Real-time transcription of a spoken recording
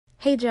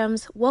Hey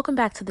Gems, welcome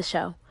back to the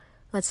show.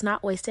 Let's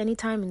not waste any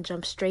time and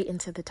jump straight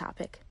into the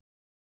topic.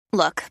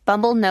 Look,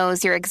 Bumble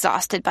knows you're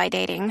exhausted by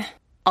dating.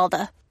 All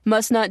the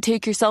must not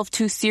take yourself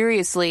too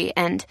seriously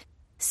and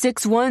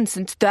 6'1"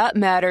 since that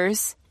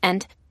matters.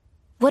 And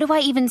what do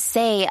I even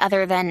say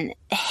other than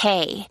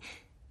hey?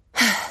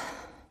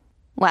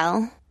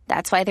 Well,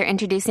 that's why they're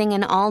introducing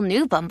an all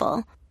new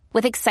Bumble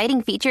with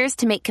exciting features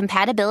to make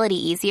compatibility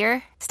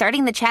easier,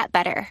 starting the chat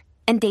better,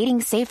 and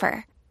dating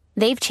safer.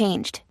 They've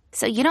changed,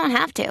 so you don't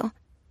have to.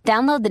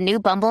 Download the new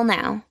Bumble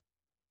now.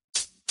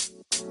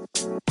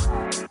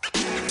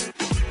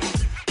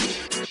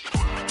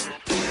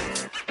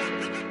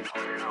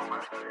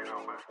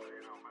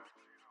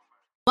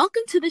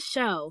 Welcome to the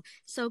show.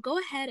 So go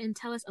ahead and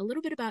tell us a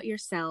little bit about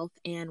yourself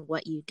and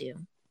what you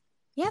do.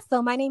 Yeah,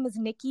 so my name is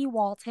Nikki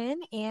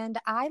Walton, and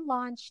I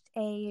launched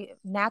a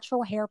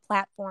natural hair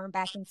platform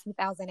back in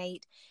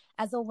 2008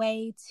 as a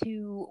way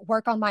to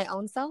work on my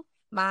own self,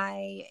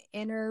 my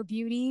inner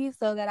beauty,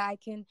 so that I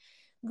can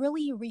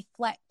really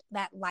reflect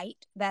that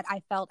light that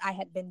I felt I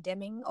had been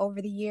dimming over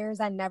the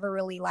years. I never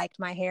really liked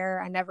my hair.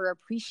 I never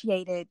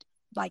appreciated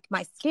like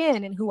my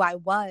skin and who I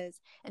was.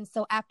 And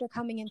so after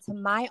coming into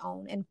my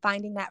own and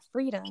finding that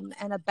freedom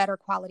and a better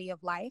quality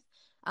of life,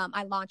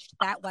 I launched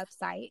that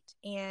website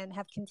and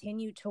have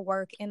continued to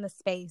work in the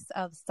space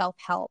of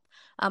self-help.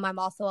 I'm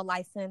also a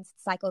licensed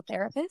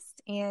psychotherapist,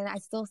 and I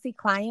still see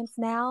clients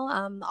now,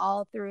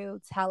 all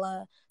through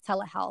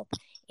telehealth.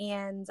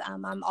 And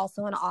I'm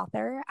also an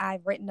author.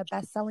 I've written a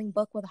best-selling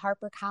book with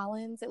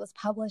HarperCollins. It was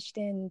published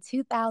in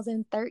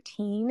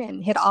 2013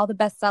 and hit all the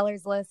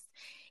bestsellers lists.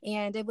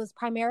 And it was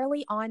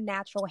primarily on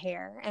natural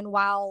hair. And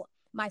while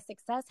my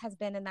success has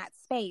been in that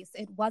space,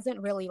 it wasn't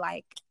really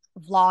like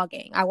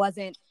vlogging. I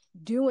wasn't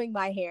doing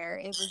my hair.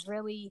 It was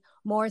really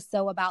more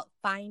so about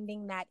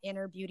finding that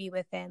inner beauty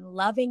within,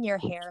 loving your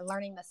hair,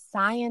 learning the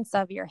science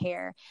of your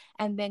hair,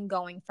 and then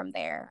going from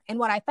there. And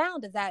what I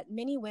found is that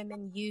many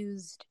women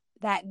used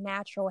that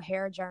natural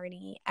hair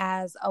journey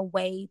as a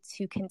way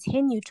to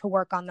continue to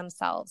work on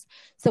themselves.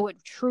 So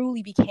it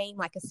truly became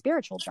like a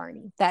spiritual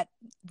journey that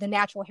the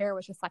natural hair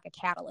was just like a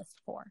catalyst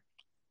for.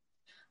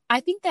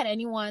 I think that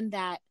anyone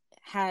that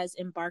has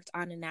embarked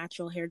on a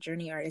natural hair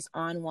journey or is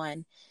on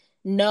one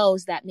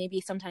knows that maybe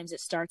sometimes it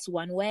starts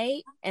one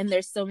way and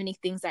there's so many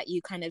things that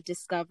you kind of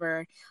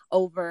discover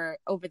over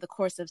the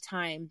course of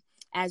time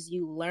as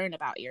you learn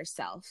about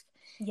yourself.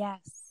 Yes.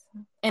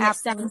 And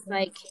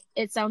Absolutely.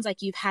 it sounds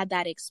like you've had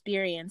that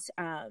experience,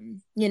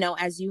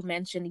 as you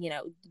mentioned,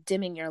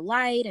 dimming your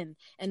light and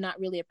not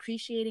really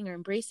appreciating or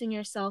embracing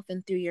yourself.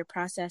 And through your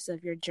process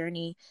of your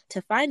journey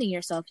to finding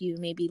yourself, you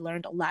maybe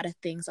learned a lot of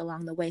things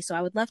along the way. So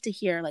I would love to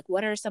hear, like,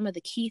 what are some of the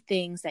key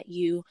things that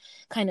you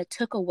kind of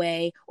took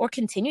away or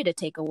continue to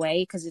take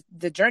away? Because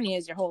the journey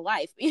is your whole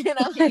life,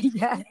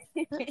 Yes.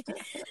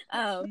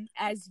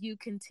 as you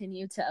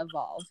continue to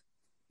evolve.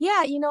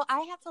 Yeah,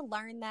 I had to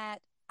learn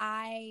that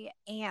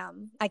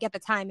like at the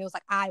time, it was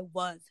like I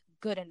was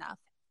good enough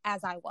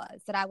as I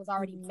was, that I was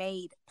already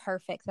made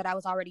perfect, that I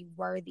was already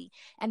worthy.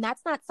 And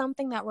that's not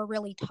something that we're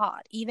really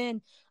taught,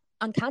 even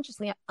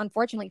unconsciously,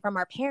 unfortunately, from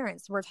our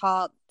parents. We're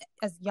taught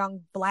as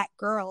young Black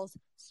girls,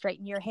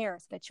 straighten your hair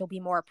so that you'll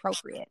be more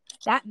appropriate.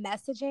 That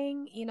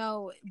messaging,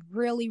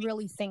 really,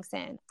 really sinks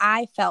in.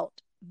 I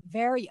felt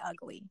very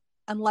ugly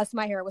unless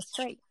my hair was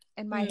straight.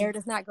 And my hair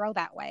does not grow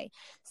that way.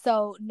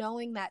 So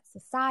knowing that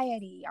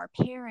society, our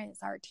parents,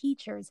 our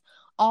teachers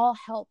all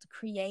helped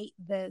create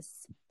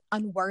this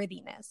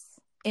unworthiness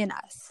in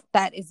us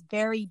that is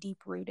very deep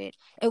rooted.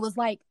 It was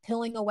like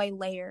peeling away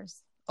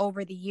layers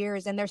over the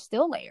years, and there's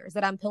still layers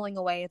that I'm peeling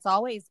away. It's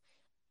always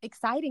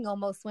exciting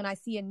almost when I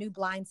see a new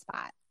blind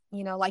spot.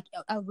 Like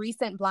a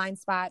recent blind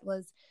spot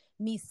was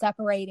me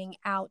separating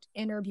out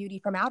inner beauty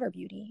from outer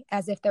beauty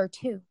as if they're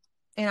two.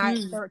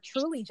 And they're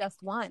truly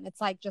just one.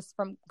 It's like just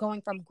from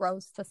going from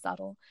gross to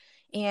subtle.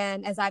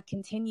 And as I've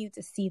continued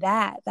to see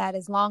that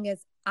as long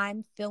as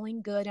I'm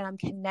feeling good and I'm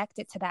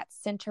connected to that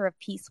center of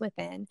peace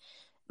within,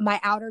 my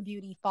outer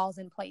beauty falls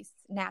in place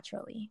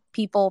naturally.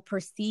 People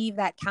perceive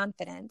that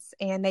confidence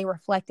and they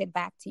reflect it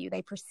back to you.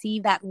 They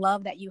perceive that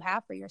love that you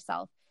have for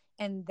yourself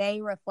and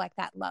they reflect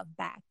that love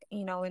back,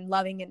 in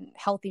loving and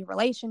healthy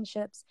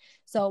relationships.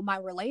 So my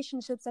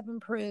relationships have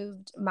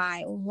improved.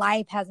 My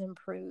life has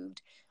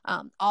improved,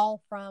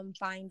 all from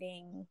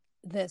finding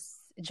this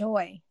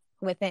joy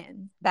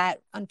within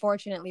that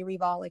unfortunately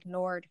we've all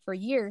ignored for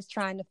years,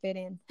 trying to fit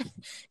in,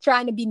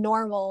 trying to be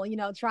normal,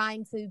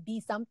 trying to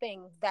be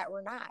something that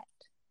we're not.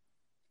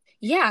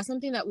 Yeah,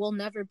 something that we'll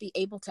never be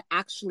able to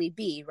actually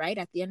be, right?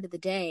 At the end of the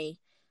day,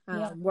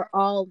 Yeah. we're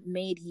all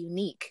made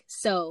unique.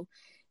 So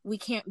we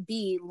can't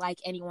be like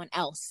anyone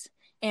else.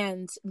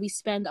 And we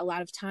spend a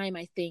lot of time,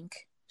 I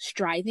think,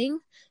 striving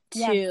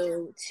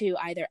to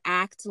either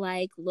act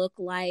like, look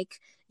like,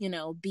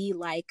 be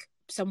like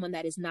someone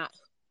that is not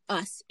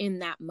us in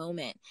that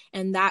moment.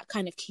 And that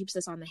kind of keeps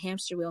us on the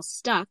hamster wheel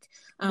stuck,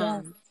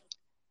 Yeah.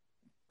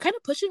 kind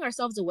of pushing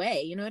ourselves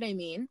away. You know what I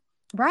mean?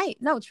 Right.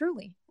 No,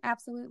 truly.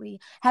 Absolutely.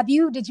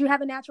 Did you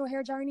have a natural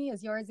hair journey?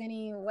 Is yours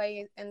any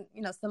way and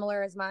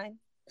similar as mine?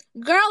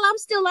 Girl, I'm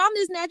still on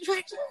this natural.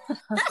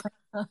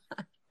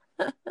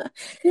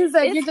 You're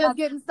just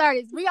getting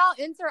started. We all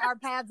enter our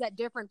paths at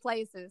different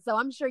places. So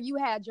I'm sure you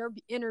had your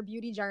inner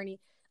beauty journey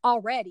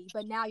already,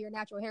 but now your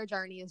natural hair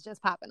journey is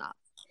just popping off.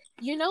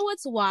 You know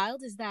what's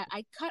wild is that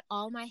I cut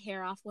all my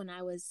hair off when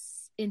I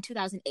was in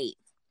 2008.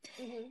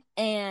 Mm-hmm.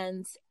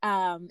 And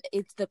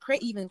it's the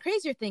even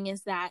crazier thing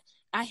is that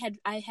I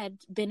had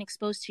been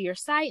exposed to your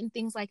site and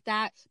things like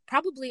that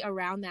probably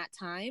around that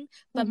time,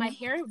 but my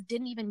hair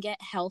didn't even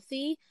get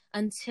healthy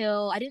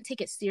until I didn't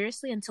take it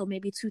seriously until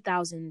maybe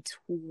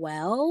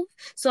 2012.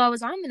 So I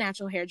was on the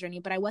natural hair journey,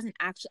 but I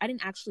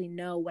didn't actually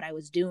know what I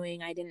was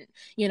doing. I didn't,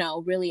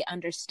 really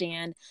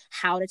understand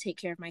how to take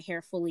care of my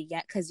hair fully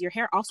yet, because your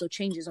hair also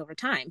changes over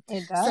time.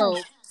 It does. So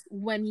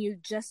when you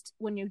just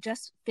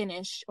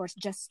finish or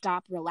just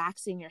stop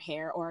relaxing your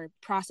hair or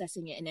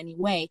processing it in any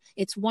way,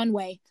 it's one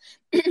way.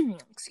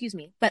 Excuse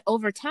me. But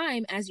over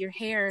time, as your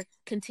hair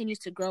continues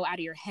to grow out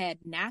of your head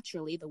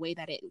naturally, the way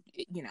that it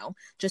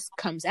just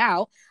comes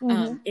out,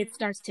 it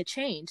starts to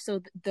change.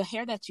 So the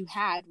hair that you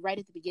had right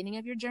at the beginning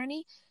of your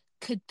journey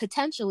could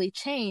potentially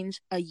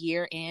change a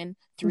year in,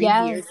 3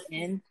 years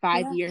in,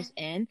 5 years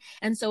in.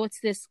 And so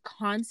it's this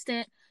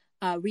constant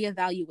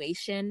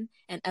reevaluation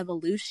and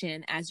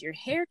evolution as your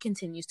hair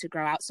continues to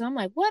grow out. So I'm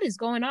like, what is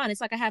going on?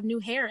 It's like I have new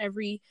hair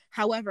every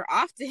however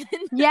often.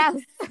 Yes.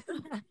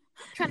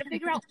 Trying to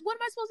figure out, what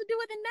am I supposed to do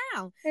with it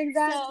now?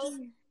 Exactly.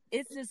 So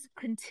it's this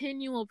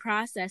continual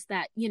process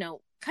that,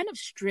 kind of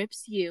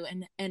strips you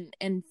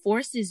and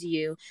forces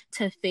you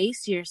to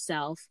face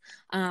yourself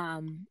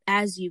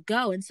as you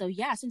go. And so,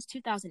 since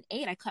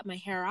 2008, I cut my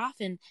hair off,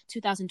 and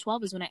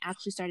 2012 is when I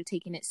actually started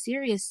taking it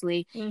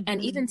seriously.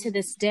 And even to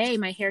this day,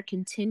 my hair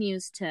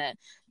continues to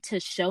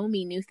show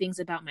me new things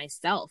about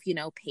myself,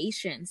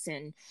 patience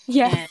and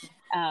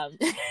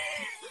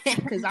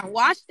because on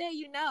wash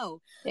day,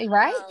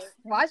 right?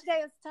 Wash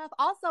day is tough.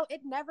 Also,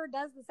 it never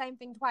does the same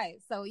thing twice.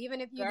 So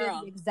even if you did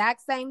the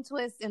exact same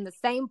twist in the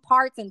same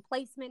parts and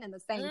placement and the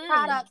same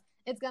product,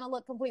 it's going to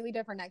look completely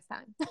different next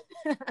time.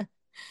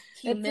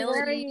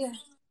 Humility,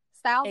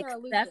 styles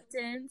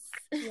acceptance.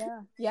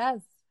 Yes.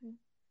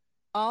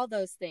 All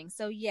those things.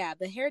 So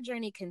the hair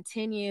journey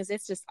continues.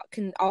 It's just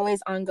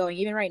always ongoing.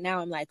 Even right now,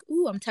 I'm like,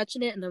 ooh, I'm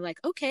touching it. And they're like,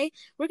 okay,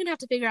 we're going to have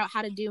to figure out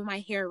how to do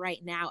my hair right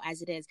now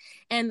as it is.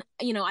 And,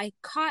 I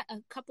caught a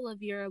couple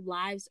of your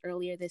lives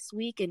earlier this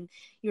week, and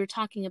you were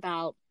talking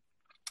about,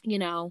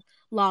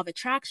 law of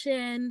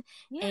attraction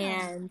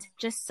and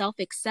just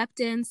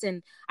self-acceptance.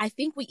 And I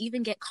think we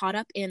even get caught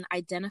up in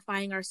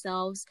identifying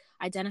ourselves,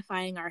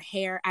 identifying our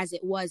hair as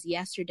it was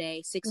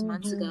yesterday, 6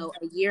 months ago,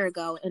 a year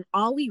ago. And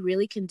all we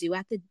really can do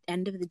at the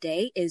end of the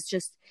day is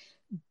just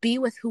be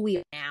with who we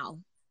are now.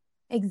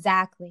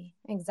 Exactly.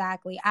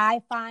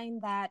 I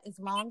find that as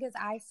long as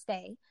I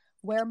stay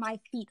where my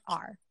feet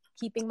are,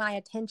 keeping my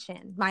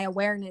attention, my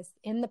awareness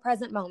in the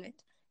present moment,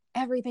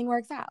 everything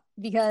works out,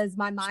 because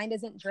my mind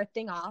isn't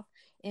drifting off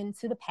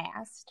into the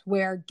past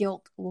where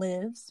guilt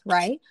lives,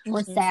 right?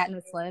 Or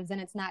sadness lives,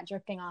 and it's not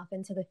drifting off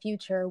into the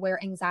future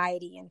where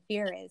anxiety and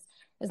fear is.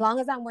 As long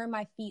as I'm where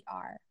my feet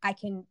are, I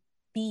can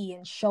be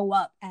and show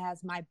up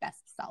as my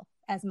best self,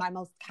 as my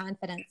most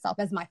confident self,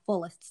 as my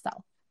fullest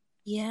self.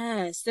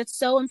 Yes, that's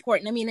so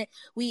important. I mean,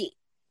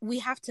 we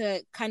have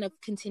to kind of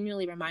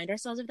continually remind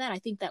ourselves of that. I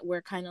think that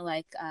we're kind of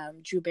like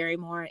Drew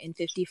Barrymore in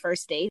 50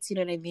 First Dates. You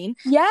know what I mean?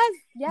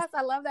 Yes,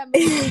 I love that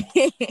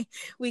movie.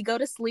 We go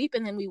to sleep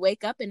and then we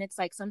wake up, and it's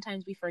like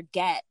sometimes we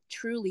forget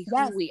truly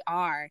who we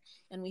are,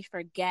 and we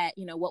forget,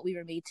 what we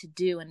were made to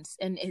do.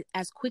 And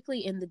as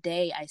quickly in the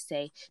day, I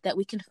say, that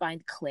we can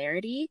find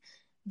clarity,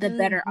 the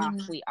better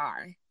off we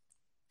are.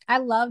 I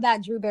love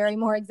that Drew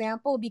Barrymore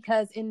example,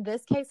 because in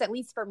this case, at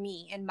least for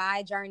me, in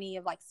my journey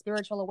of like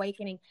spiritual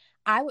awakening,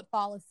 I would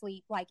fall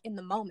asleep like in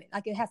the moment.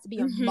 Like it has to be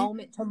a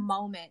moment to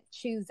moment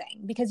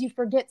choosing, because you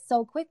forget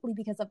so quickly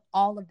because of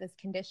all of this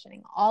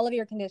conditioning, all of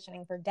your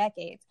conditioning for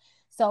decades.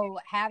 So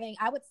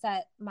I would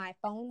set my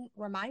phone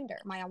reminder,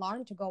 my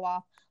alarm to go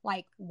off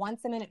like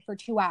once a minute for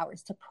 2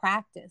 hours to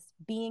practice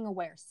being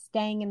aware,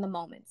 staying in the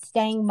moment,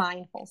 staying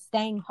mindful,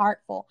 staying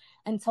heartful,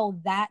 until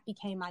that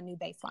became my new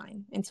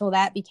baseline, until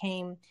that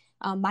became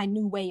my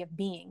new way of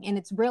being. And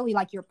it's really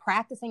like you're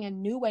practicing a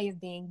new way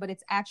of being, but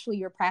it's actually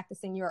you're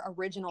practicing your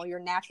original, your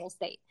natural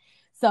state.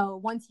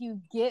 So once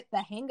you get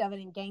the hang of it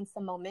and gain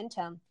some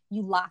momentum,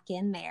 you lock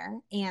in there,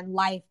 and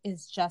life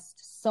is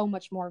just so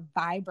much more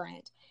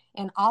vibrant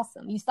and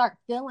awesome. You start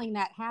feeling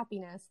that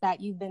happiness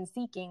that you've been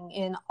seeking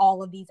in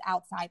all of these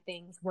outside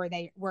things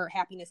where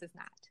happiness is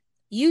not.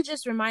 You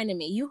just reminded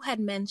me, you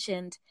had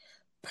mentioned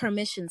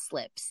permission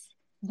slips.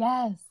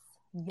 Yes,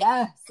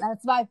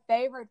 that's my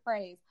favorite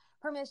phrase.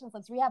 Permission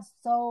slips. We have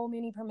so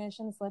many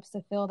permission slips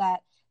to feel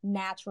that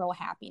natural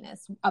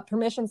happiness. A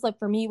permission slip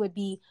for me would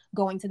be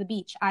going to the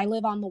beach. I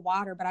live on the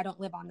water, but I don't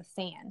live on the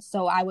sand.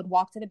 So I would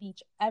walk to the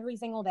beach every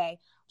single day,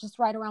 just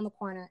right around the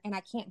corner. And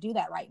I can't do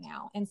that right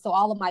now. And so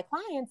all of my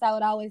clients, I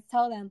would always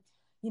tell them,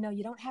 you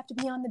don't have to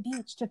be on the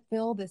beach to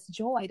feel this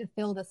joy, to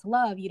feel this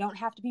love. You don't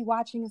have to be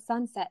watching a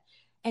sunset.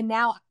 And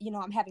now,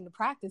 I'm having to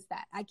practice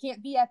that. I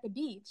can't be at the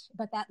beach,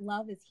 but that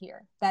love is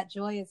here. That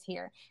joy is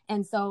here.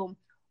 And so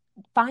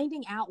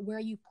finding out where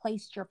you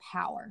placed your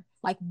power,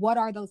 like what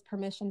are those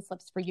permission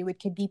slips for you? It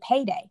could be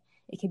payday.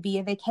 It could be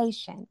a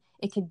vacation.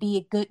 It could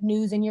be good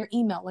news in your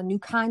email, a new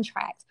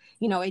contract.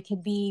 It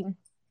could be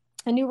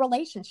a new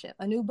relationship,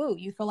 a new boo.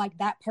 You feel like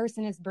that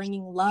person is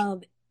bringing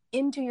love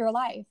into your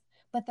life,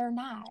 but they're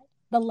not.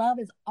 The love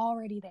is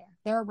already there.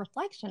 They're a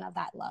reflection of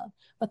that love,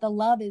 but the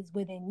love is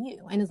within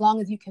you. And as long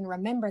as you can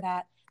remember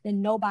that,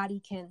 then nobody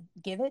can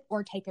give it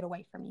or take it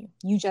away from you.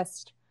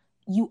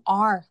 You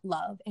are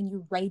love, and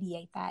you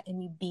radiate that,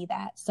 and you be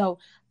that. So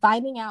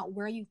finding out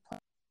where you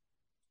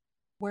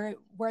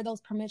where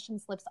those permission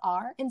slips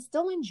are, and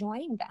still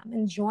enjoying them,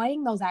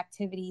 enjoying those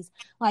activities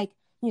like,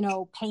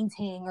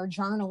 painting or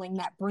journaling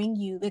that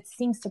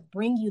seems to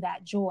bring you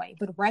that joy,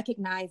 but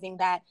recognizing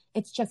that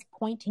it's just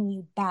pointing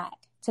you back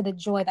to the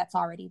joy that's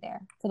already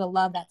there, to the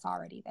love that's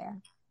already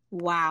there.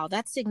 Wow,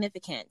 that's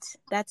significant.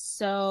 That's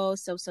so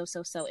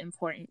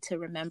important to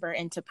remember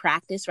and to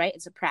practice, right?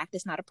 It's a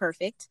practice, not a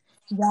perfect.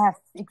 Yes,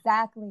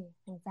 exactly.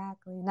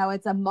 No,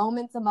 it's a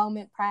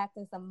moment-to-moment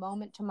practice, a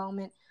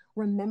moment-to-moment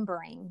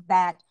remembering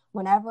that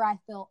whenever I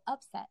feel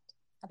upset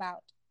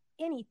about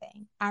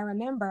anything, I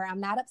remember I'm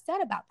not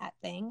upset about that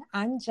thing.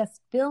 I'm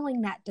just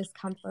feeling that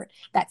discomfort,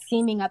 that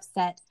seeming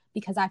upset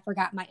because I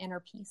forgot my inner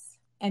peace.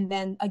 And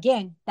then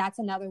again, that's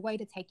another way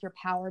to take your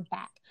power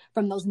back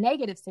from those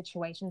negative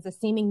situations, the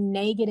seeming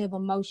negative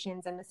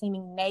emotions and the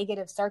seeming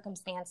negative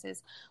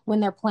circumstances. When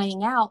they're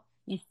playing out,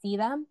 you see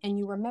them and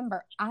you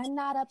remember, I'm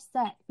not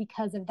upset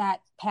because of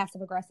that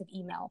passive aggressive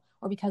email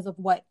or because of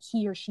what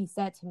he or she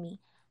said to me.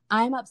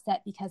 I'm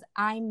upset because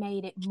I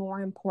made it more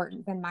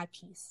important than my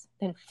peace,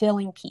 than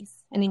feeling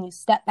peace. And then you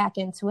step back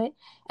into it.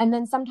 And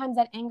then sometimes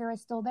that anger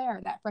is still there.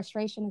 That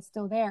frustration is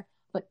still there,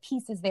 but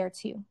peace is there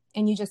too.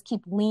 And you just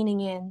keep leaning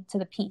in to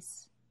the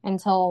peace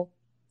until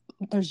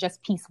there's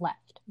just peace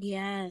left.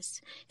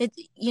 Yes. It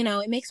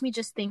makes me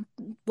just think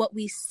what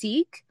we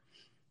seek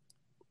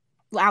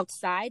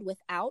outside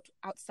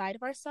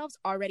of ourselves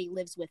already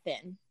lives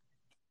within.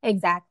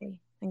 Exactly.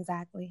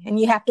 And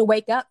you have to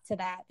wake up to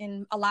that.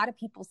 And a lot of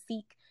people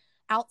seek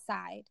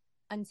outside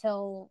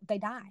until they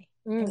die.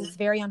 And it's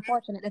very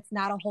unfortunate. It's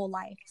not a whole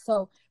life.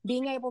 So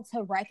being able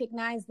to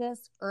recognize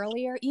this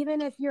earlier,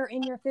 even if you're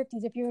in your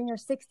 50s, if you're in your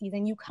 60s,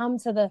 and you come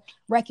to the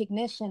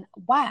recognition,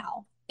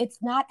 wow, it's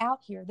not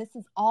out here. This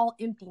is all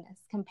emptiness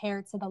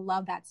compared to the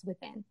love that's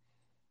within.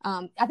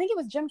 I think it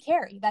was Jim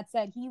Carrey that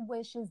said he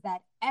wishes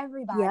that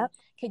everybody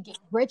could get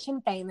rich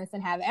and famous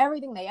and have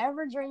everything they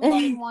ever dreamed of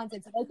and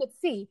wanted, so they could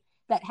see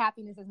that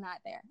happiness is not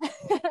there.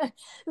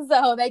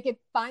 So they could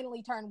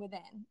finally turn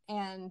within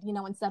and,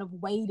 instead of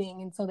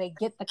waiting until they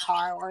get the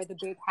car or the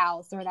big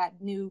house or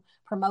that new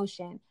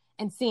promotion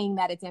and seeing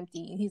that it's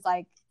empty. He's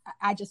like,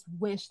 I just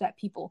wish that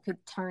people could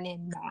turn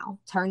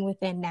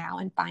within now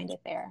and find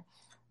it there.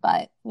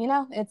 But,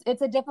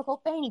 it's a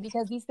difficult thing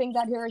because these things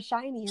out here are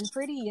shiny and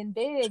pretty and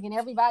big and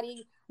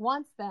everybody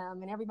wants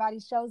them and everybody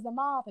shows them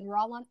off and we're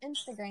all on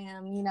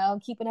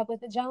Instagram, keeping up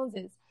with the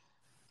Joneses.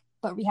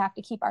 But we have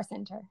to keep our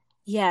center.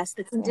 Yes,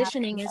 the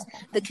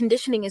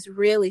conditioning is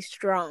really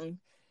strong.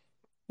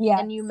 Yeah.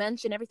 And you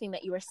mentioned everything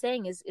that you were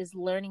saying is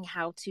learning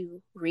how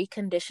to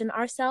recondition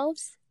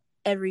ourselves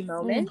every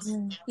moment.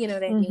 You know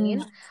what I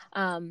mean?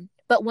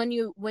 But when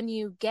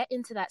you get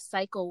into that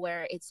cycle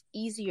where it's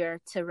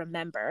easier to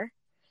remember,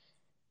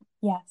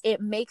 it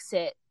makes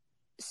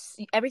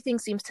everything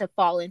seems to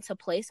fall into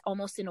place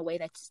almost in a way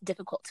that's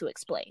difficult to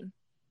explain.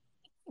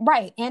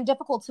 Right. And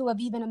difficult to have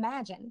even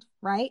imagined,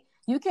 right?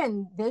 You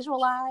can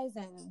visualize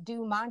and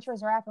do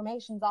mantras or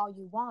affirmations all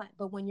you want,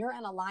 but when you're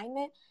in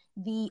alignment,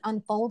 the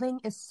unfolding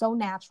is so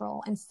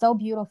natural and so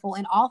beautiful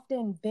and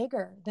often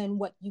bigger than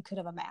what you could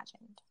have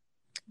imagined.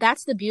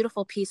 That's the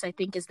beautiful piece, I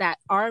think, is that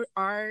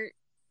our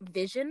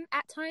vision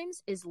at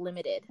times is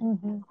limited.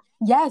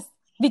 Yes,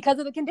 because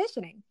of the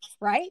conditioning,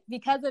 right?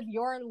 Because of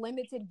your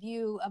limited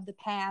view of the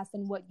past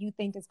and what you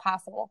think is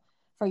possible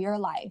for your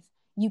life.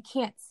 You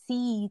can't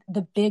see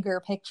the bigger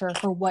picture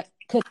for what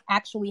could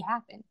actually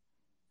happen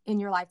in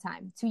your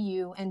lifetime to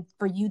you and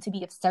for you to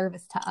be of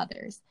service to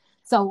others.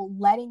 So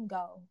letting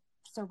go,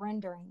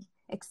 surrendering,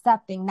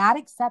 accepting, not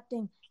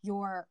accepting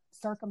your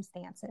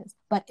circumstances,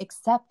 but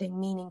accepting,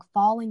 meaning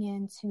falling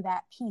into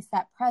that peace,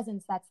 that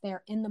presence that's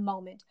there in the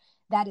moment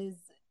that is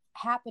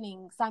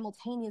happening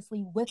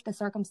simultaneously with the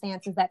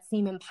circumstances that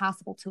seem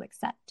impossible to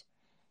accept.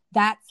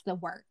 That's the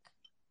work,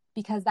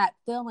 because that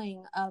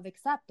feeling of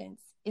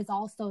acceptance is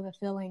also the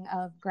feeling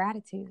of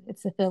gratitude.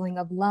 It's the feeling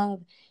of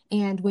love.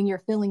 And when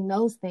you're feeling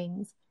those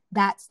things,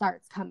 that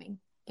starts coming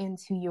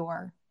into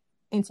your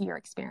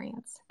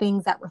experience.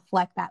 Things that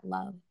reflect that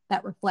love,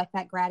 that reflect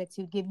that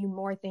gratitude, give you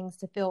more things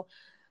to feel,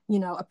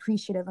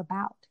 appreciative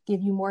about,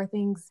 give you more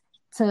things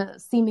to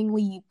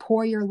seemingly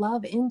pour your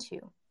love into.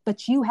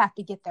 But you have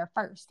to get there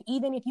first,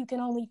 even if you can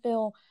only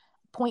feel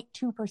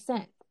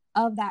 0.2%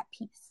 of that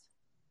peace.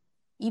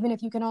 Even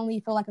if you can only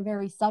feel like a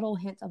very subtle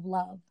hint of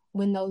love,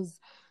 when those,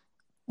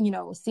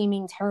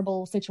 seeming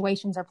terrible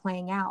situations are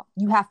playing out.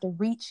 You have to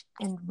reach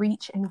and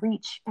reach and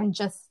reach and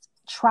just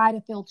try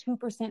to feel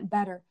 2%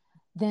 better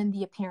than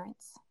the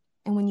appearance.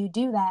 And when you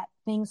do that,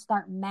 things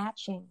start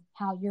matching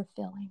how you're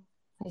feeling.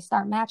 They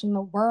start matching.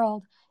 The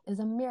world is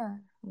a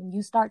mirror. When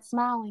you start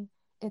smiling,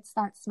 it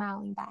starts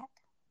smiling back.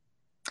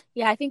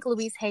 Yeah, I think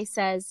Louise Hay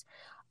says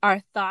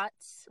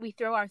we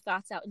throw our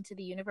thoughts out into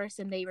the universe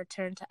and they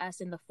return to us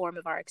in the form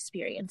of our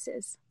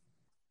experiences.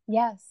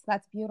 Yes,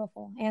 that's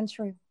beautiful and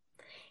true.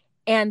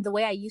 And the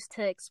way I used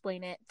to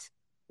explain it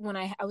when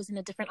I was in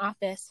a different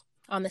office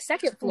on the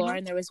second floor,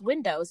 and there was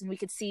windows and we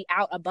could see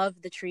out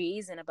above the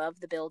trees and above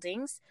the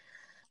buildings.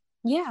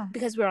 Yeah.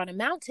 Because we're on a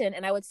mountain.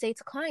 And I would say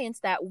to clients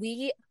that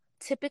we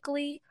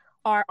typically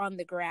are on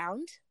the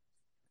ground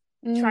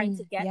trying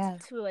to get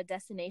to a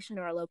destination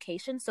or a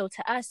location. So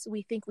to us,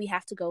 we think we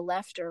have to go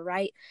left or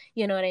right.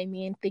 You know what I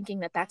mean? Thinking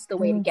that that's the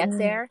way to get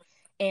there.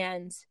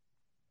 And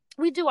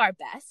we do our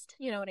best.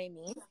 You know what I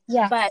mean?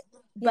 Yeah. But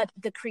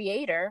the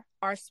creator,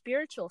 our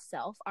spiritual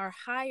self, our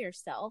higher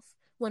self,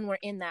 when we're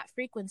in that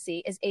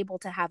frequency, is able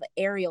to have an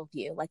aerial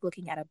view, like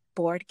looking at a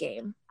board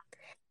game.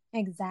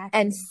 Exactly.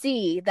 And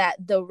see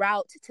that the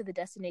route to the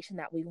destination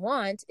that we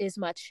want is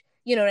much,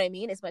 you know what I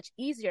mean, is much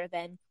easier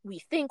than we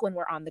think when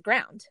we're on the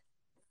ground.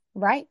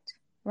 Right.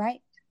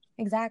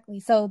 Exactly.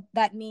 So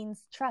that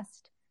means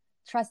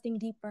trusting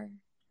deeper,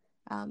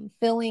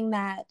 feeling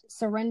that,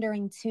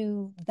 surrendering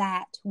to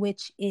that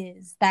which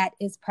is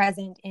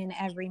present in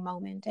every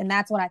moment. And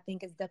that's what I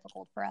think is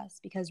difficult for us,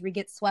 because we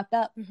get swept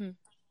up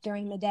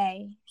during the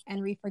day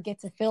and we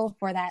forget to feel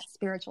for that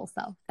spiritual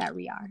self that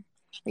we are.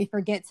 We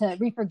forget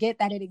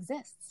that it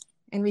exists,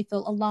 and we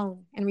feel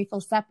alone and we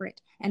feel separate.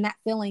 And that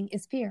feeling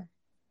is fear.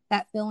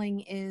 That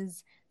feeling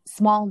is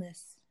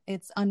smallness.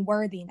 It's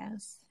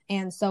unworthiness.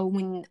 And so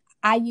when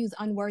I use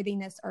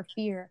unworthiness or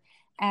fear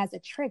as a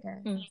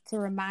trigger to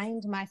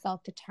remind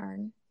myself to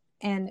turn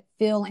and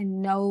feel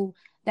and know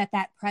that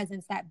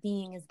presence, that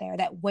being is there,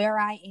 that where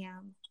I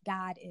am,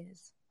 God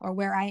is, or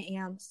where I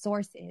am,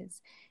 source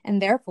is. And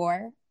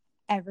therefore,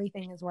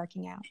 everything is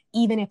working out,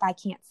 even if I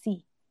can't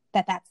see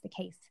that that's the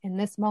case. In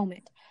this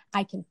moment,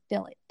 I can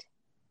feel it.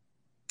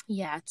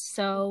 Yeah, it's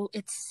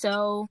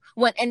so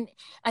what, and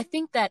I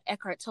think that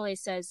Eckhart Tolle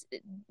says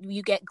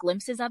you get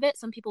glimpses of it.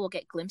 Some people will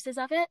get glimpses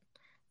of it.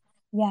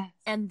 Yes.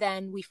 And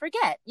then we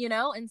forget,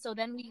 and so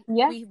then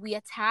we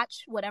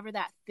attach whatever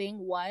that thing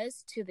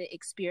was to the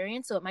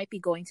experience. So it might be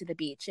going to the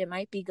beach, it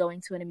might be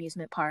going to an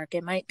amusement park,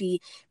 it might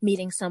be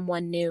meeting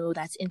someone new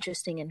that's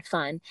interesting and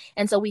fun.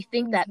 And so we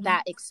think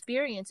that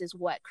experience is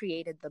what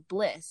created the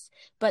bliss,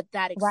 but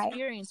that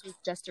experience was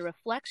just a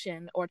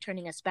reflection or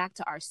turning us back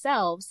to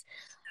ourselves.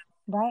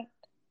 Right.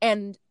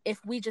 And if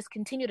we just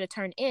continue to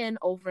turn in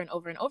over and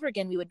over and over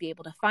again, we would be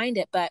able to find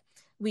it. But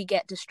we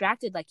get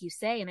distracted, like you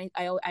say. And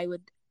I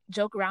would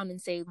joke around and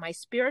say my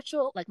spirit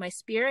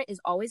is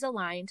always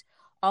aligned,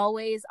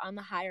 always on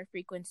the higher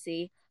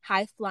frequency,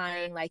 high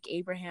flying, like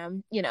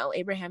Abraham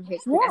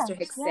Hicks, Esther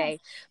Hicks say.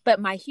 But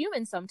my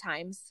human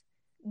sometimes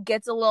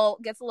gets a little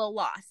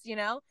lost,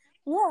 Yeah,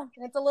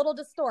 it's a little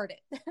distorted.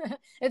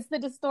 It's the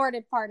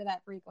distorted part of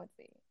that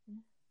frequency.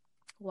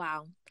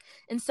 Wow.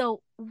 And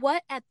so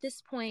what at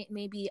this point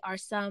maybe are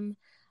some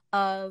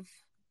of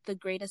the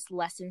greatest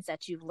lessons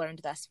that you've learned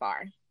thus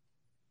far?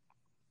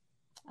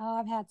 Oh,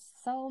 I've had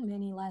so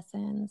many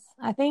lessons.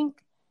 I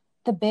think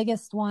the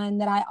biggest one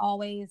that I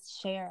always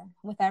share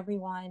with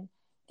everyone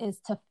is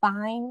to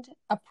find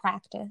a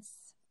practice,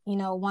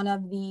 one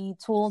of the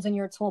tools in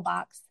your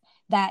toolbox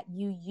that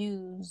you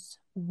use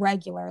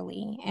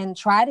regularly, and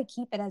try to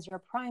keep it as your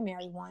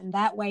primary one.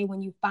 That way,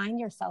 when you find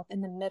yourself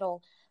in the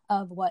middle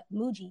of what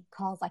Mooji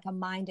calls like a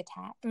mind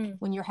attack,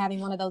 when you're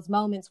having one of those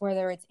moments,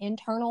 whether it's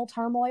internal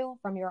turmoil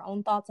from your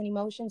own thoughts and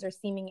emotions or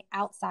seeming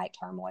outside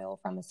turmoil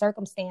from a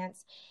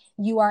circumstance,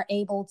 you are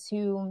able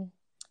to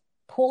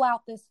pull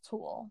out this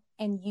tool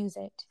and use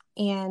it.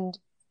 And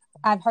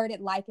I've heard it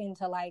likened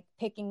to like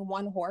picking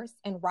one horse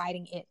and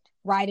riding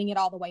it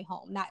all the way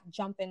home, not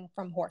jumping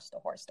from horse to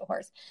horse to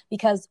horse.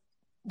 Because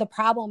the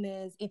problem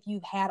is, if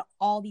you've had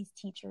all these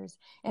teachers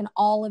and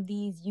all of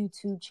these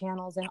YouTube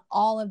channels and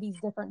all of these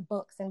different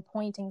books and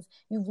pointings,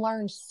 you've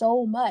learned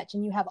so much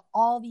and you have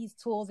all these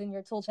tools in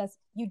your tool chest,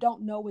 you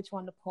don't know which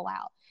one to pull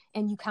out,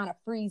 and you kind of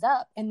freeze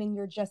up, and then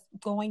you're just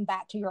going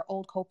back to your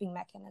old coping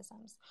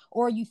mechanisms,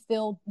 or you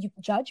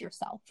judge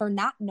yourself for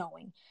not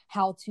knowing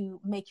how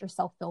to make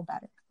yourself feel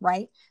better,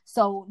 right?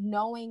 So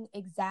knowing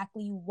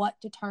exactly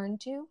what to turn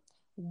to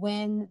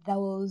when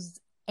those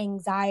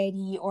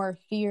anxiety or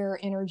fear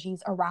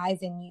energies arise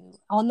in you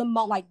on the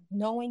moment, like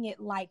knowing it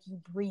like you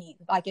breathe,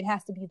 like it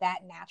has to be that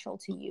natural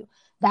to you.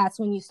 That's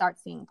when you start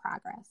seeing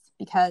progress,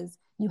 because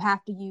you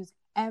have to use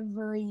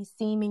every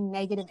seeming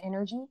negative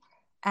energy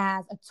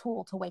as a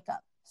tool to wake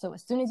up. So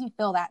as soon as you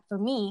feel that, for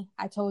me,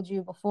 I told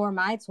you before,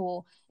 my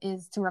tool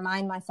is to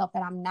remind myself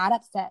that I'm not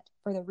upset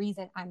for the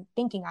reason I'm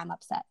thinking I'm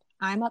upset.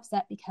 I'm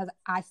upset because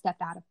I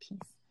stepped out of peace.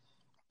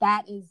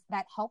 That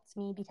helps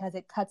me, because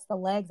it cuts the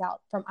legs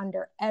out from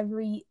under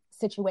every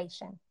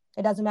situation.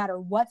 It doesn't matter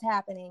what's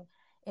happening.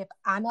 If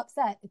I'm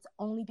upset, it's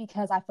only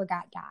because I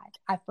forgot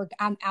God.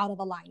 I'm out of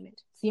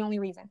alignment. It's the only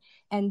reason.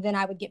 And then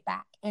I would get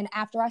back. And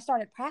after I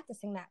started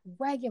practicing that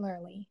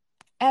regularly,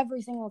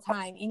 every single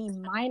time any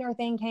minor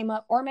thing came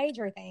up or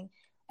major thing,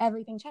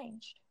 everything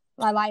changed.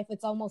 My life,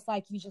 it's almost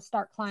like you just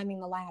start climbing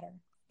the ladder,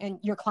 and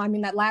you're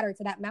climbing that ladder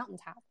to that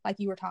mountaintop, like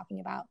you were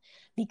talking about,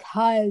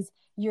 because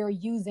you're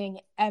using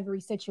every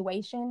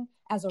situation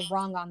as a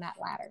rung on that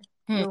ladder.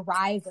 You're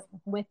rising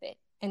with it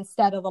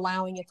instead of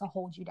allowing it to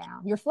hold you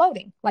down. You're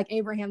floating. Like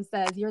Abraham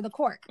says, you're the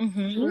cork.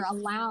 You're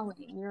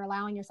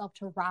allowing yourself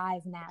to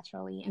rise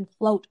naturally and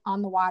float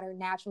on the water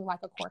naturally like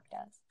a cork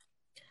does.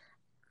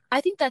 I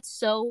think that's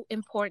so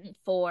important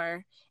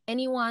for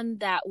anyone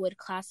that would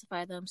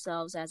classify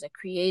themselves as a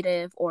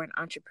creative or an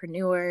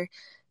entrepreneur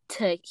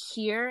to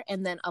hear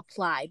and then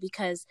apply,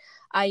 because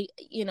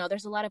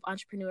there's a lot of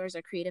entrepreneurs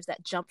or creatives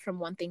that jump from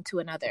one thing to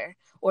another,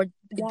 or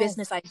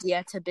business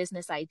idea to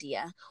business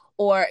idea,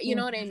 or you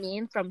know what I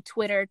mean, from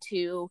Twitter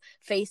to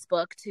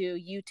Facebook to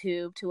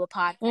YouTube to a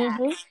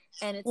podcast.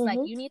 And it's like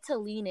you need to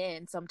lean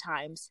in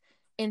sometimes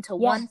into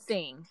one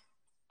thing.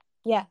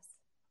 Yes.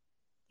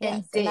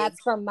 And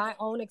that's from my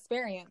own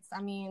experience.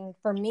 I mean,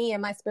 for me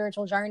in my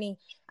spiritual journey,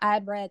 I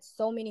had read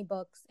so many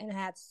books and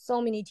had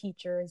so many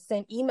teachers,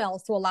 sent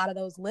emails to a lot of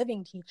those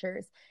living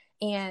teachers.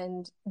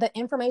 And the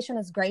information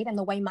is great. And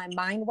the way my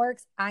mind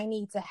works, I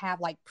need to have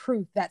like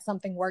proof that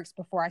something works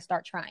before I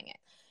start trying it.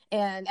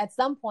 And at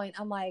some point,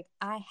 I'm like,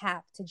 I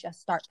have to just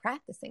start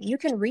practicing. You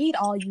can read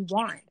all you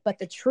want, but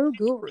the true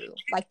guru,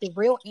 like the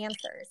real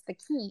answers, the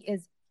key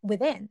is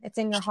within. It's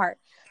in your heart.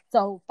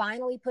 So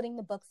finally putting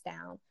the books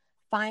down,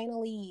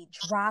 finally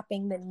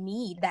dropping the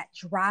need, that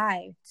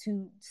drive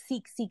to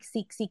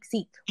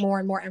seek more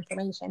and more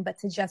information, but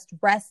to just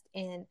rest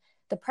in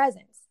the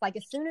presence. Like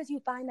as soon as you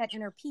find that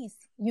inner peace,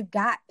 you've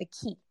got the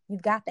key,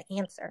 you've got the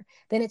answer.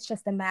 Then it's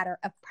just a matter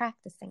of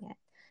practicing it.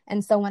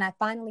 And so when I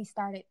finally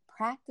started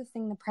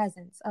practicing the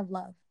presence of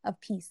love, of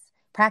peace,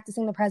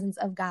 practicing the presence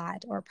of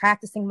God, or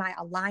practicing my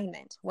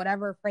alignment,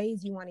 whatever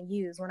phrase you want to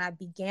use, when I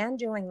began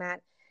doing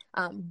that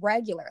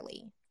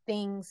regularly,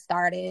 things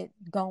started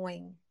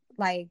going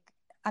like,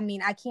 I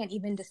mean, I can't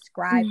even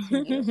describe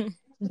to you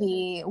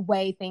the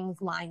way things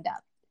lined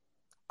up.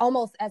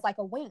 Almost as like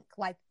a wink,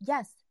 like,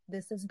 yes,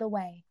 this is the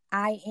way.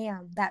 I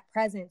am. That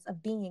presence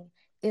of being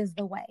is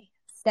the way.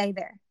 Stay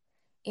there.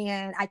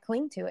 And I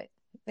cling to it.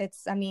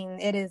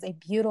 It is a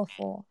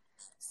beautiful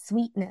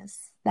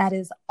sweetness that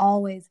is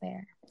always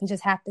there. You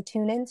just have to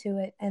tune into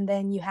it. And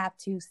then you have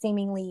to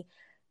seemingly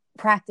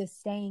practice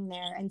staying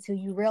there until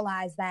you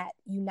realize that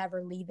you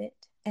never leave it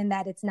and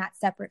that it's not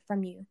separate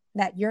from you,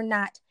 that you're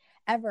not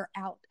ever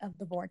out of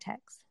the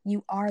vortex.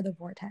 You are the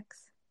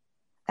vortex.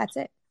 That's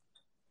it.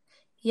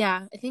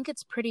 Yeah, I think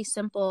it's pretty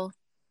simple.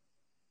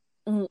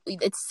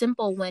 It's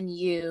simple when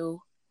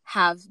you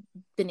have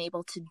been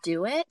able to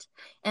do it.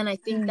 And I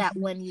think that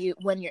when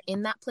you're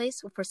in that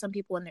place, for some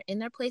people, when they're in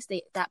their place,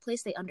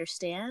 they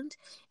understand.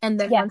 And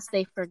then once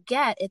they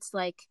forget, it's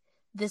like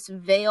this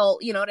veil,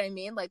 you know what I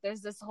mean? Like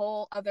there's this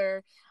whole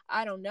other,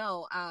 I don't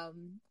know,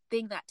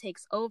 thing that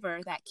takes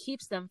over that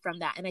keeps them from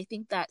that. And I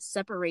think that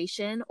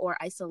separation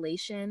or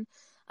isolation,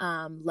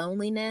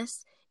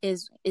 loneliness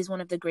is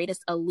one of the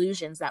greatest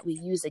illusions that we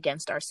use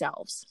against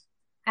ourselves.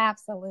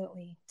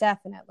 Absolutely.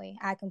 Definitely.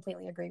 I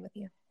completely agree with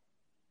you.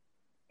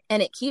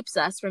 And it keeps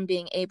us from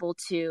being able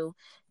to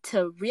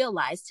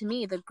realize, to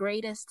me, the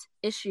greatest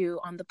issue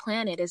on the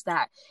planet is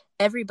that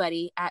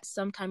everybody at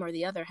some time or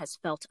the other has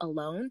felt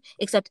alone,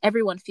 except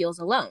everyone feels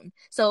alone.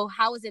 So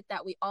how is it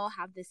that we all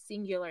have this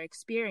singular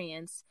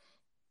experience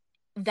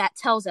that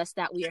tells us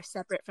that we are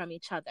separate from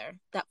each other,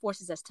 that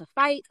forces us to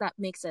fight, that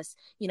makes us,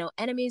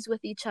 enemies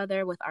with each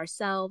other, with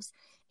ourselves?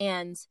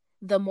 And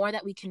the more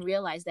that we can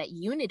realize that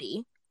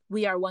unity,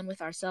 we are one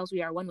with ourselves,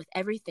 we are one with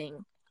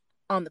everything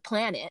on the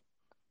planet.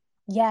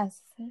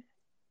 Yes.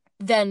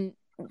 Then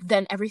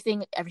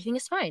everything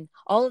is fine.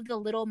 All of the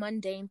little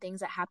mundane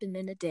things that happen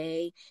in a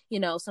day,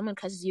 someone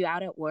cusses you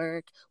out at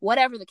work,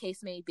 whatever the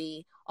case may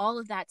be, all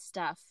of that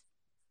stuff,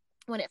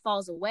 when it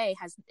falls away,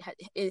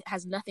 it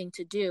has nothing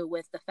to do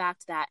with the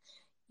fact that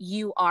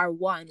you are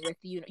one with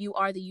you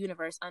are the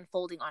universe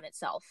unfolding on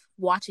itself,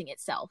 watching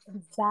itself.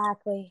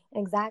 Exactly.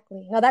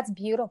 No, that's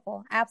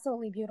beautiful.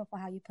 Absolutely beautiful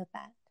how you put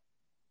that.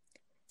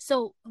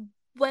 So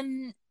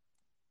when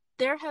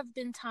there have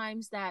been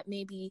times that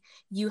maybe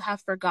you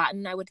have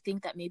forgotten, I would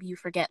think that maybe you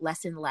forget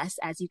less and less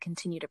as you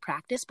continue to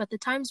practice, but the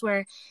times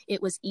where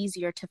it was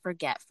easier to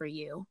forget for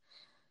you,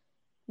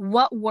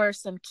 what were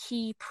some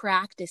key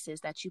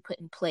practices that you put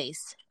in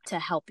place to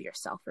help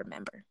yourself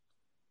remember?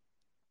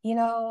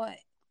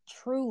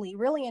 Truly,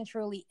 really and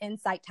truly,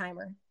 Insight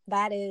Timer.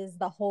 That is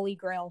the holy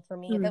grail for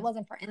me. If it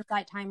wasn't for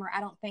Insight Timer,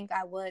 I don't think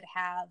I would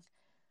have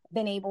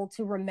been able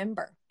to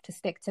remember to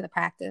stick to the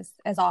practice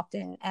as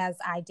often as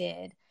I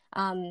did.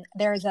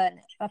 There's a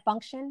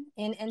function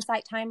in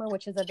Insight Timer,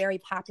 which is a very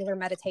popular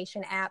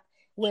meditation app,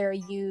 where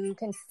you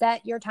can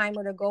set your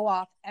timer to go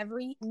off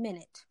every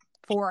minute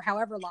for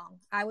however long.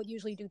 I would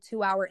usually do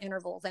 2-hour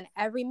intervals, and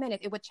every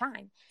minute it would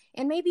chime.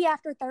 And maybe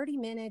after 30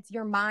 minutes,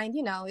 your mind,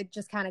 it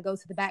just kind of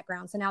goes to the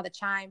background. So now the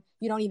chime,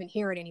 you don't even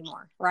hear it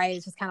anymore, right?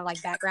 It's just kind of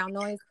like background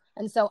noise.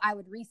 And so I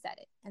would reset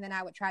it, and then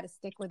I would try to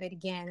stick with it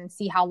again and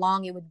see how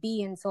long it would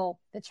be until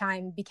the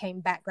chime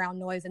became background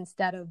noise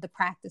instead of the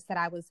practice that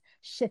I was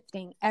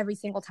shifting every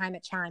single time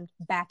it chimed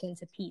back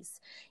into peace.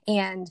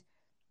 And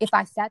if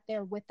I sat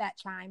there with that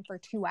chime for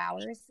 2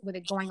 hours, with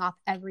it going off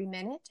every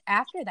minute,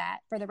 after that,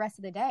 for the rest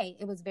of the day,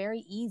 it was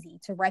very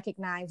easy to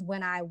recognize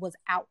when I was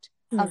out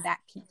of that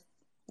piece,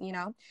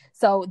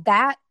 So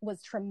that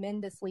was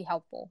tremendously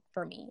helpful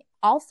for me.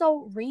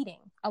 Also, reading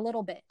a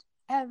little bit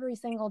every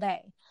single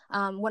day.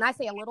 When I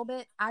say a little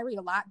bit, I read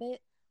a lot bit,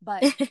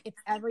 but if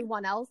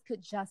everyone else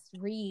could just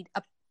read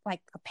a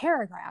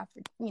paragraph,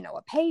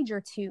 a page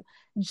or two,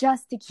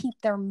 just to keep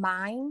their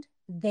mind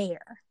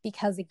there,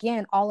 because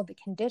again, all of the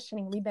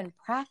conditioning, we've been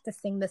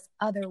practicing this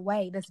other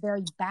way, this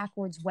very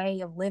backwards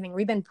way of living.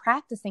 We've been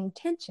practicing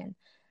tension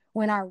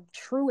when our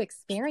true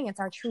experience,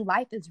 our true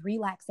life is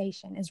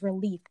relaxation, is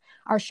relief.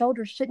 Our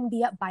shoulders shouldn't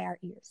be up by our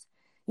ears.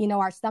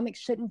 Our stomach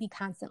shouldn't be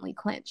constantly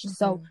clenched. Mm-hmm.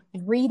 So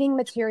reading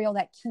material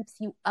that keeps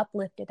you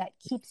uplifted, that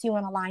keeps you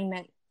in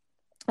alignment,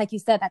 like you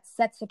said, that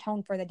sets the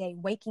tone for the day.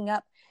 Waking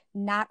up,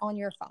 not on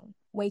your phone,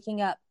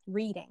 waking up,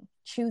 reading,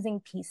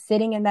 choosing peace,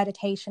 sitting in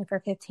meditation for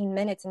 15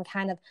 minutes and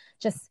kind of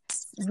just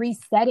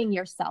resetting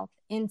yourself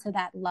into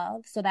that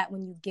love so that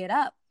when you get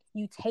up,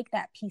 you take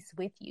that peace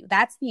with you.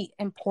 That's the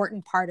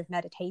important part of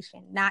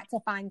meditation, not to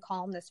find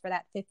calmness for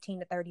that 15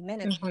 to 30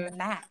 minutes on the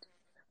mat,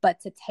 but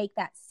to take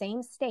that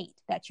same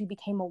state that you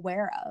became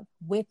aware of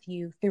with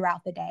you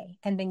throughout the day.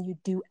 And then you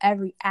do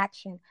every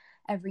action,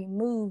 every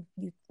move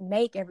you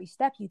make, every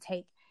step you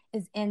take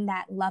is in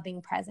that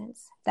loving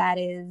presence. That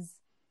is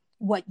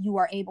what you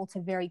are able to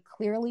very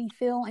clearly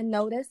feel and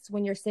notice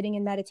when you're sitting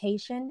in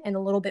meditation, and a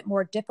little bit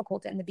more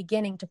difficult in the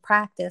beginning to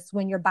practice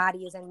when your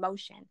body is in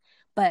motion.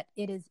 But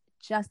it is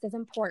just as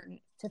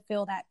important to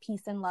feel that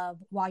peace and love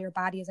while your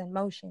body is in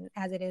motion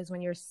as it is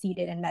when you're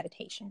seated in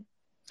meditation.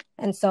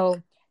 And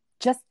so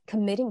just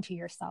committing to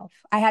yourself,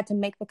 I had to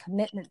make the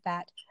commitment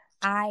that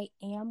I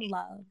am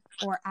love,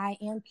 or I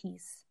am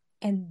peace,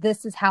 and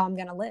this is how I'm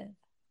going to live.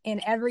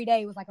 And every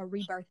day was like a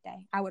rebirth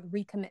day. I would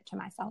recommit to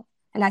myself.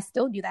 And I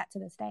still do that to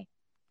this day.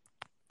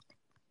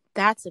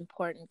 That's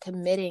important,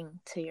 committing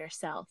to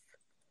yourself.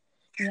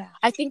 Yeah.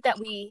 I think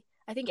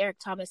Eric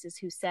Thomas is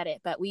who said it,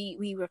 but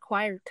we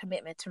require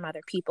commitment from other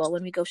people.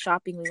 When we go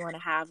shopping, we want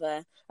to have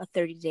a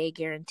 30-day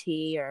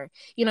guarantee, or,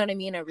 you know what I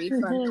mean? A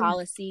refund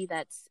policy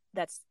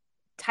that's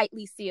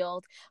tightly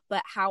sealed.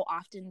 But how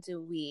often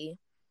do we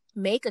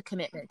make a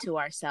commitment to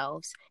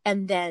ourselves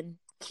and then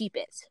keep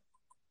it?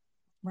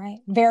 Right.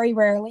 Very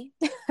rarely.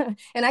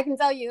 And I can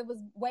tell you, it was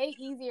way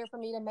easier for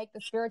me to make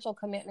the spiritual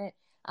commitment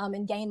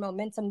and gain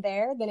momentum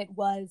there than it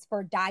was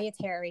for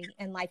dietary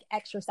and like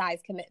exercise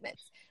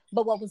commitments.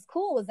 But what was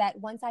cool was that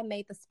once I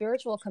made the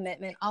spiritual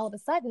commitment, all of a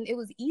sudden it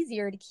was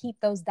easier to keep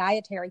those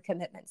dietary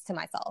commitments to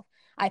myself.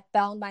 I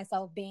found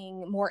myself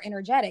being more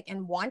energetic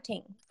and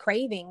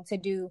craving to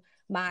do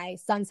my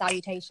sun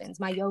salutations,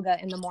 my yoga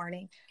in the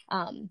morning.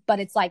 But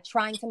it's like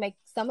trying to make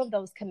some of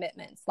those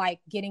commitments,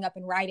 like getting up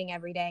and writing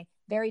every day,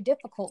 very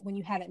difficult when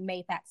you haven't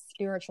made that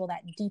spiritual,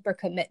 that deeper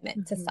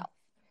commitment to self.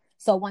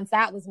 So once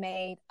that was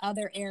made,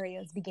 other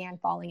areas began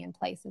falling in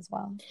place as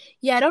well.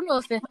 Yeah, I don't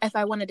know if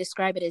I want to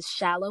describe it as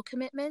shallow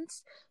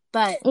commitments,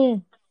 but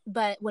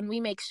when we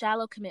make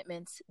shallow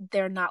commitments,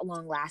 they're not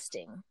long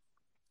lasting.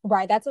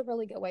 Right. That's a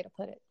really good way to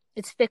put it.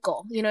 It's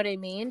fickle. You know what I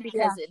mean?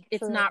 Because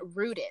it's not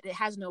rooted. It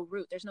has no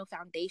root. There's no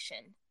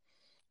foundation.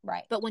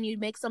 Right. But when you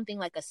make something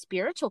like a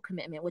spiritual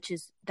commitment, which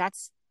is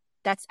that's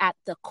at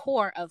the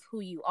core of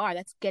who you are,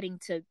 that's getting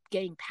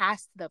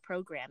past the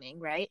programming,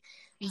 right?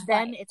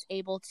 Then it's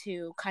able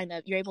to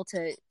you're able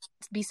to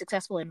be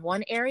successful in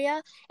one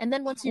area. And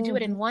then once you do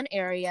it in one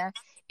area,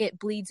 it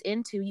bleeds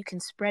into, you can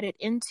spread it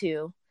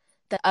into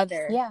the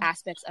other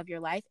aspects of your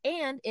life.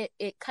 And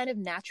it kind of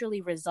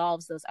naturally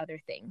resolves those other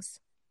things.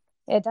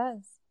 It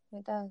does.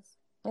 It does.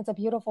 It's a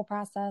beautiful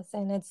process.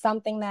 And it's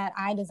something that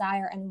I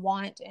desire and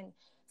want, and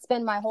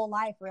spend my whole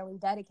life really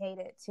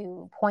dedicated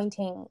to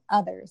pointing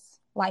others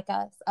like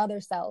us,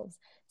 other selves,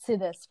 to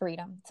this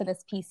freedom, to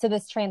this peace, to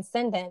this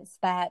transcendence,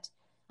 that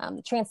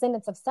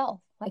transcendence of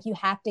self. Like, you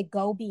have to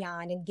go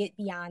beyond and get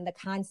beyond the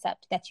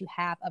concept that you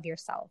have of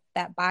yourself,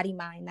 that body,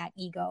 mind, that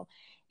ego.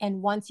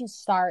 And once you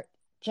start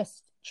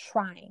just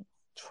trying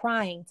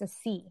to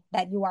see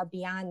that you are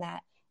beyond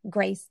that,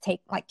 grace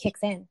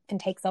kicks in and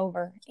takes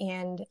over.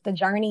 And the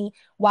journey,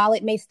 while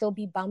it may still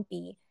be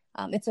bumpy,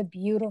 it's a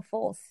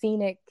beautiful,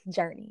 scenic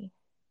journey.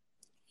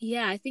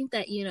 Yeah, I think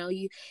that,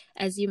 you,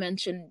 as you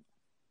mentioned,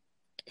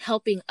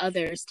 helping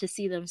others to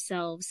see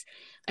themselves,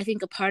 I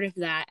think a part of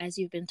that, as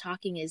you've been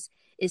talking, is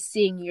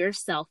seeing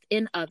yourself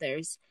in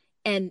others,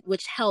 and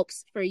which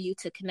helps for you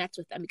to connect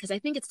with them. Because I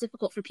think it's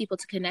difficult for people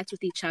to connect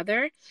with each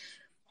other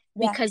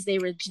because they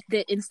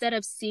instead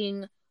of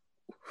seeing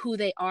who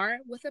they are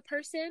with a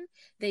person,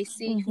 they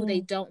see who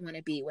they don't want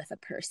to be with a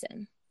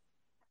person.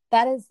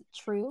 That is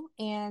true.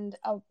 And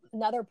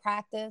another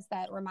practice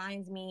that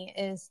reminds me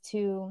is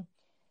to,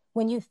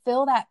 when you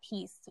feel that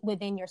peace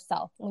within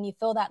yourself, when you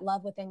feel that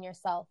love within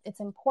yourself, it's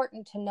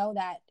important to know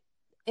that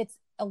it's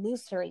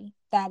illusory,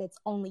 that it's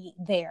only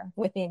there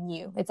within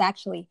you. It's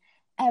actually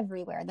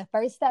everywhere. The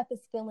first step is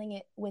feeling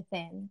it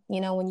within.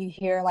 You know, when you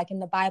hear like in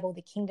the Bible,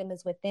 the kingdom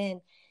is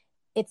within,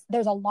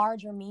 there's a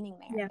larger meaning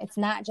there. Yeah. It's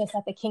not just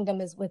that the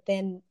kingdom is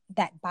within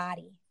that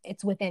body,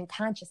 it's within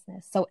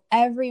consciousness. So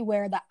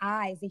everywhere the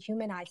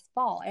human eyes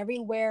fall,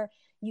 everywhere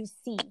you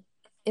see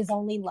is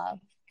only love,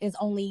 is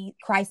only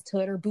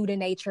Christhood or Buddha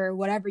nature,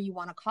 whatever you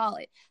want to call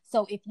it.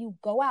 So if you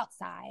go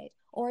outside,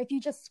 or if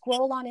you just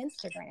scroll on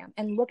Instagram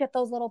and look at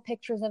those little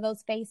pictures of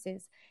those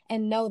faces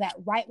and know that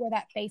right where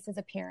that face is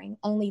appearing,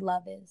 only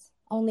love is,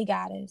 only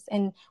God is.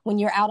 And when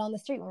you're out on the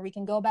street, when we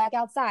can go back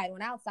outside,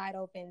 when outside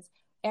opens,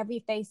 every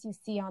face you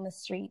see on the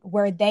street,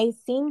 where they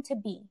seem to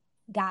be,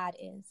 God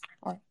is,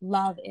 or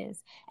love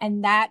is.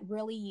 And that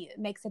really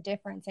makes a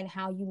difference in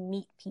how you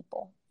meet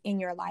people in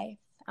your life.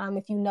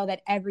 If you know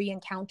that every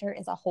encounter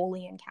is a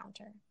holy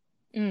encounter.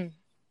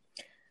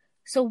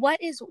 So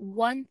what is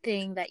one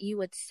thing that you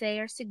would say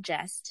or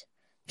suggest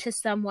to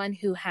someone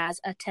who has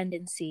a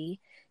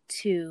tendency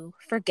to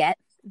forget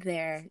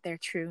their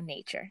true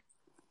nature?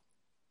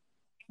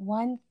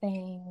 One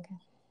thing,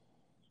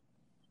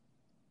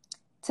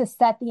 to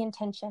set the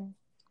intention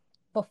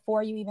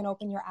before you even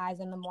open your eyes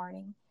in the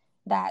morning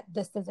that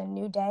this is a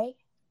new day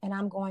and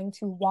I'm going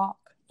to walk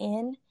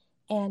in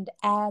and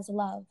as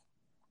love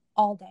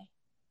all day.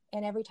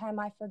 And every time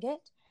I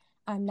forget,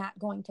 I'm not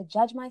going to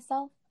judge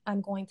myself.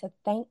 I'm going to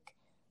thank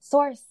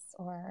Source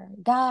or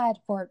God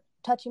for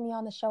touching me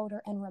on the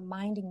shoulder and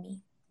reminding me.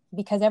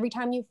 Because every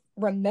time you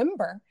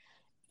remember,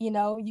 you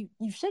know, you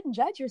shouldn't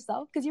judge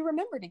yourself because you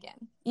remembered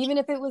again. Even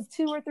if it was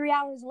 2 or 3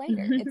 hours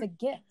later, it's a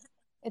gift.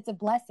 It's a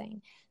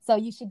blessing. So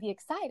you should be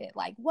excited.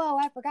 Like, whoa,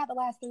 I forgot the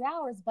last 3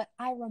 hours, but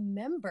I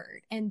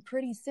remembered. And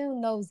pretty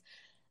soon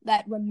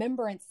that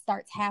remembrance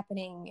starts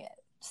happening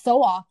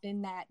so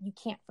often that you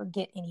can't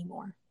forget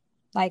anymore.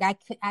 Like I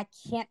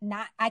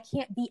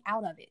can't be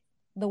out of it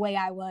the way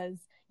I was,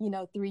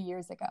 3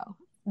 years ago.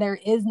 There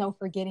is no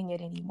forgetting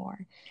it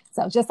anymore.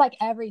 So just like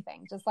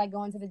everything, just like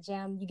going to the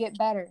gym, you get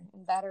better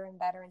and better and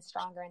better and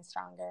stronger and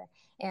stronger.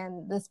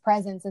 And this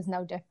presence is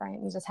no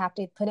different. You just have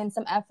to put in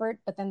some effort,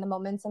 but then the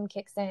momentum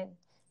kicks in,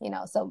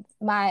 So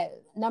my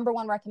number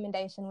one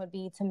recommendation would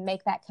be to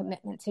make that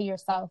commitment to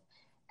yourself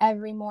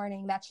every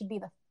morning. That should be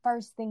the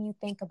first thing you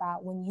think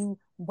about when you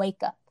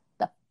wake up,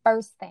 the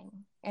first thing.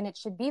 And it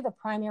should be the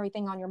primary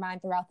thing on your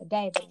mind throughout the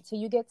day. But until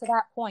you get to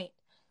that point,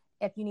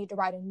 if you need to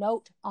write a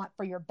note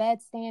for your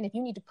bedstand, if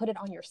you need to put it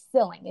on your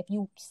ceiling, if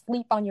you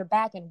sleep on your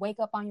back and wake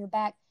up on your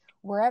back,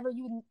 wherever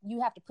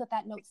you have to put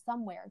that note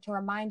somewhere to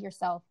remind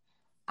yourself,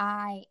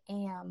 I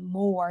am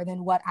more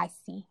than what I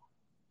see.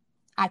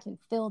 I can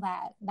feel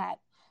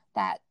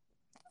that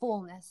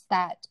fullness,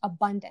 that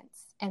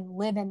abundance, and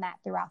live in that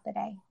throughout the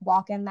day.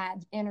 Walk in that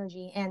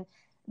energy, and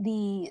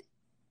the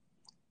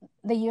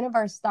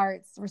universe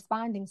starts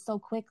responding so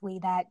quickly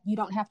that you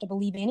don't have to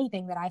believe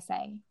anything that I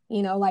say,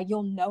 like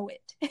you'll know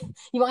it.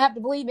 You won't have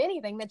to believe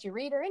anything that you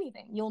read or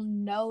anything. You'll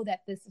know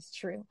that this is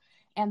true.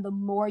 And the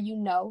more you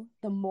know,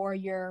 the more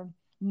you're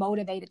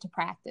motivated to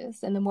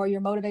practice. And the more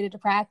you're motivated to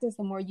practice,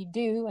 the more you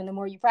do. And the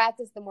more you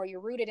practice, the more you're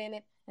rooted in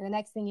it. And the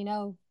next thing you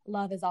know,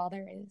 love is all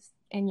there is.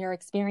 And your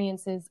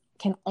experiences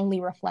can only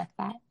reflect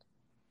that.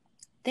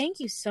 Thank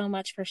you so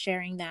much for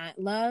sharing that.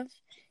 Love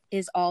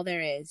is all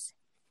there is.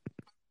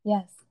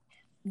 Yes.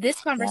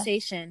 This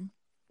conversation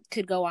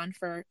could go on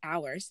for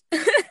hours.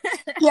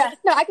 Yeah.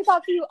 No, I could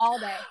talk to you all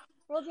day.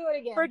 We'll do it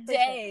again. For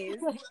days.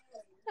 Sure.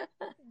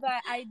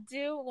 But I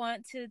do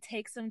want to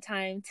take some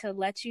time to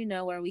let you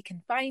know where we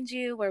can find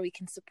you, where we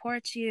can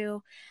support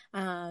you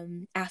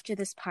after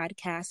this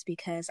podcast,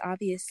 because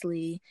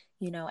obviously,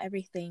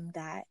 everything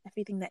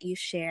that you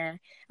share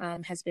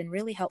has been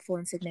really helpful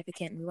and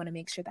significant. And we want to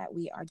make sure that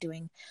we are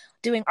doing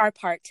our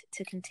part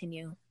to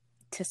continue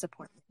to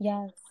support.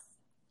 Yes.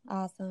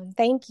 Awesome.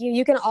 Thank you.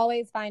 You can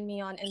always find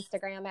me on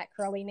Instagram at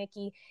Curly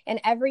Nikki. And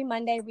every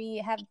Monday we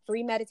have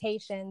free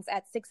meditations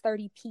at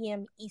 6:30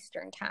 p.m.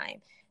 Eastern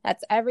time.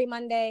 That's every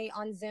Monday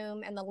on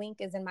Zoom. And the link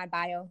is in my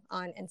bio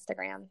on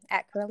Instagram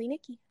at Curly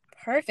Nikki.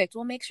 Perfect.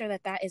 We'll make sure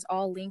that is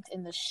all linked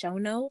in the show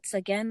notes.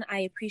 Again, I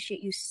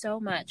appreciate you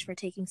so much for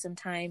taking some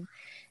time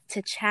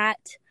to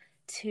chat,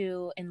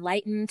 to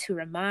enlighten, to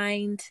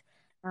remind.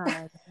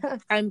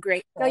 I'm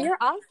grateful. No, you're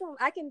awesome.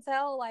 I can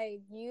tell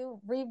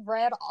we've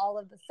read all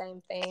of the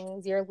same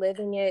things. You're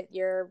living it.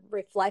 You're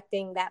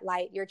reflecting that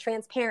light. You're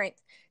transparent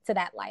to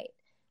that light.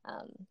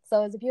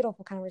 So it's a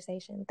beautiful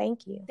conversation.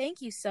 Thank you.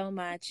 Thank you so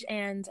much.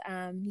 And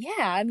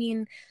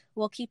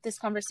we'll keep this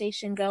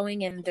conversation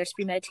going, and there's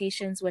free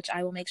meditations, which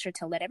I will make sure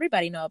to let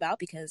everybody know about,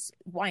 because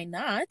why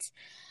not?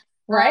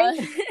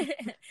 Right.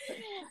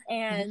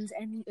 And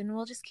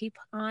we'll just keep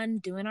on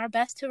doing our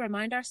best to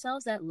remind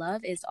ourselves that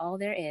love is all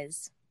there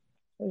is.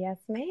 Yes,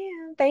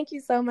 ma'am. Thank you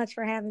so much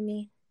for having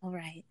me. All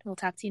right. We'll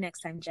talk to you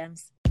next time,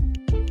 Gems.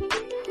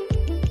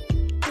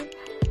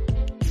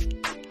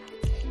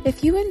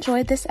 If you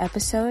enjoyed this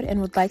episode and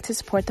would like to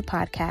support the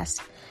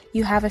podcast,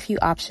 you have a few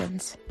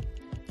options.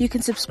 You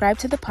can subscribe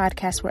to the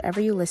podcast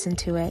wherever you listen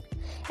to it,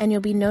 and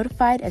you'll be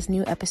notified as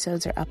new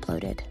episodes are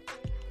uploaded.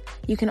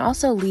 You can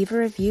also leave a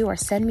review or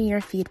send me your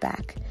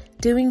feedback.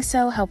 Doing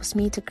so helps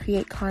me to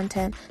create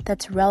content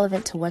that's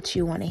relevant to what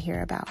you want to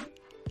hear about.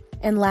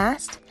 And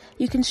last,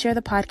 you can share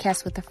the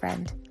podcast with a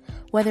friend.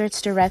 Whether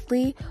it's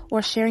directly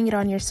or sharing it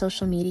on your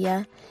social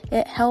media,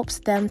 it helps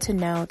them to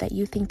know that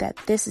you think that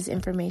this is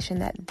information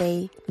that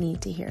they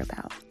need to hear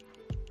about.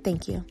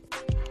 Thank you.